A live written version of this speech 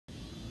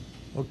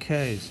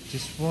Okay, so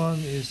this one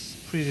is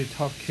pretty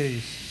tough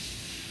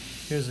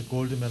case. Here's a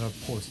gold medal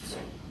post.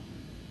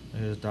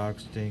 Here's dark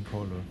stain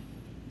color.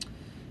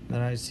 And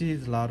I see a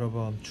lot of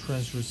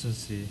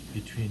translucency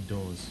between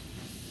those.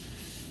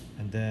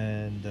 And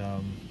then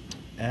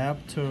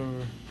after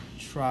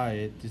try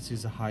it, this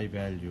is a high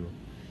value.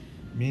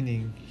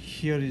 Meaning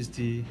here is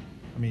the,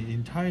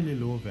 entirely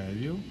low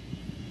value.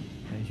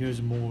 And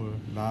here's more,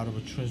 lot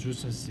of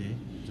translucency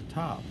at the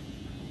top.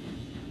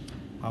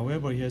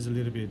 However, here's a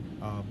little bit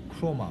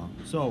chroma.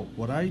 So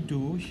what I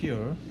do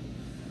here,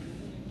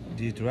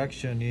 the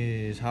direction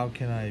is how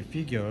can I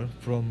figure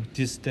from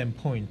this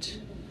standpoint.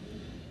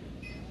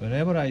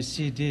 Whenever I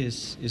see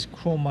this, is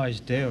chroma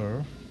is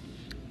there,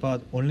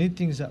 but only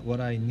things that what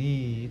I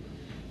need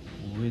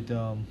with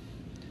the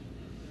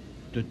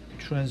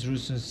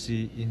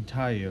translucency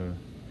entire.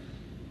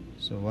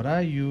 So what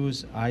I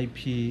use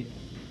IP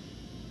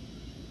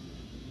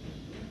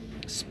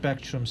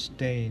spectrum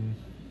stain,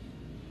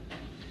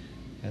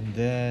 and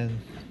then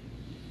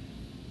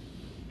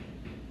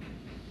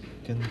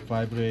can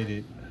vibrate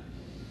it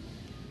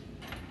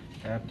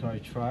after I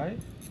try.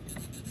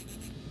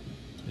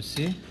 You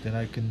see, then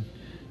I can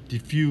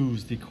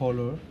diffuse the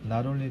color.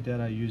 Not only that,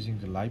 I'm using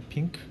the light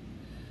pink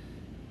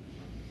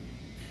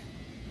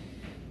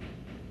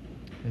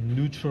and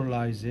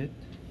neutralize it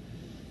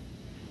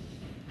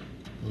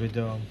with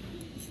the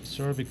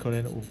cervical,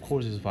 and of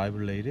course it's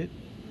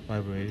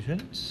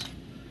vibrations,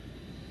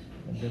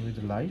 and then with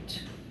the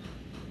light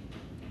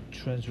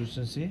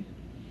translucency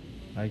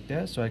like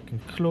that, so I can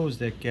close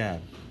that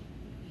gap.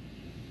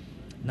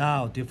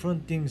 Now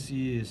different things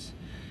is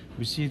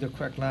we see the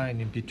crack line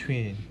in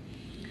between.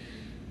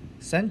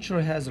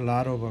 Central has a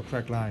lot of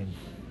crack line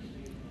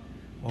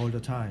all the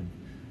time,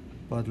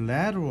 but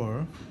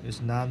lateral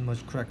is not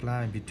much crack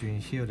line between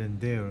here and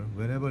there.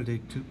 Whenever they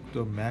took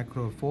the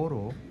macro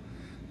photo,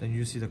 then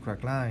you see the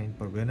crack line,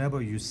 but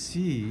whenever you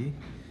see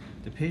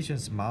the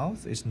patient's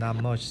mouth, it's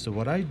not much. So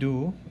what I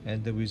do,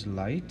 and with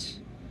light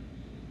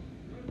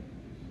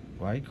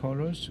white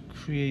colors,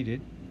 create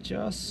it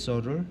just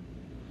subtle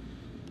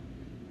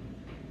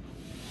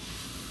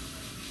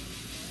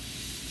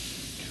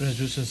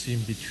translucency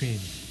in between.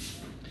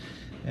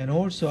 And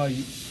also I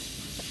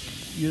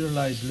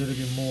utilize a little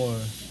bit more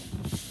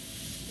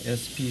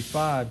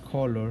SP5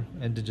 color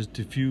and then just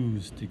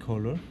diffuse the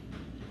color,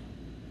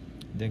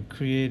 then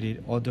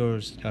created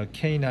others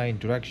K9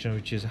 direction,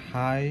 which is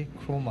high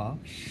chroma,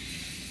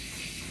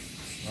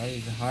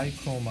 right? High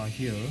chroma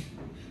here,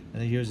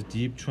 and here's a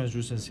deep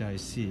translucency I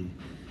see,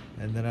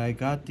 and then I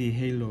got the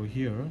halo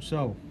here.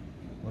 So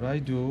what I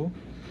do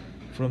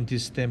from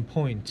this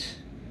standpoint,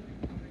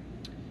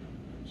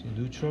 so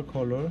neutral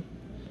color,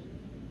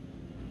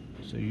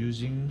 so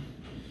using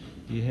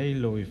the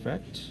halo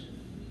effect,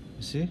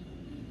 you see,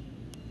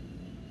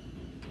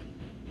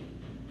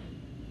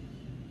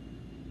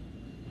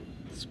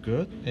 it's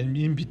good. And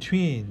in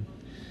between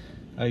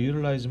I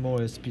utilize more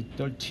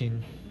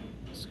SP13,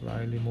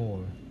 slightly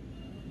more.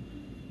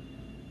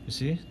 You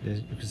see,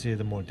 you can see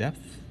the more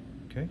depth.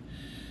 Okay,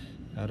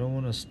 I don't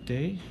want to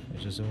stay, I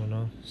just want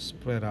to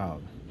spread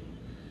out.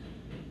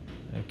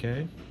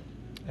 Okay,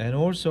 and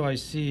also I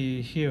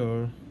see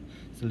here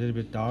it's a little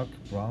bit dark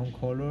brown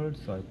color,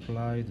 so I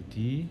apply the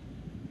D.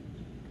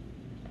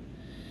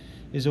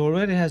 It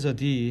already has a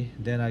D,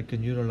 then I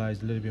can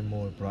utilize a little bit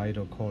more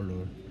brighter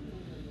color,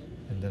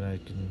 and then I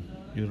can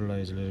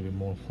utilize a little bit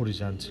more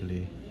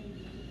horizontally.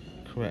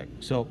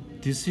 Correct. So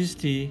this is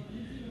the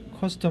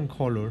custom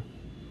color,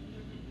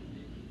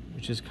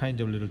 which is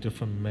kind of a little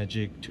different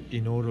magic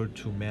in order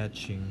to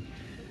matching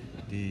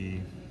the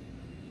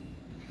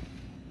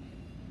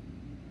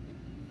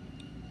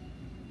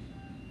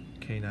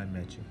K9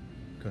 matching.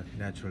 Good.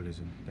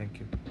 Naturalism. Thank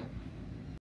you.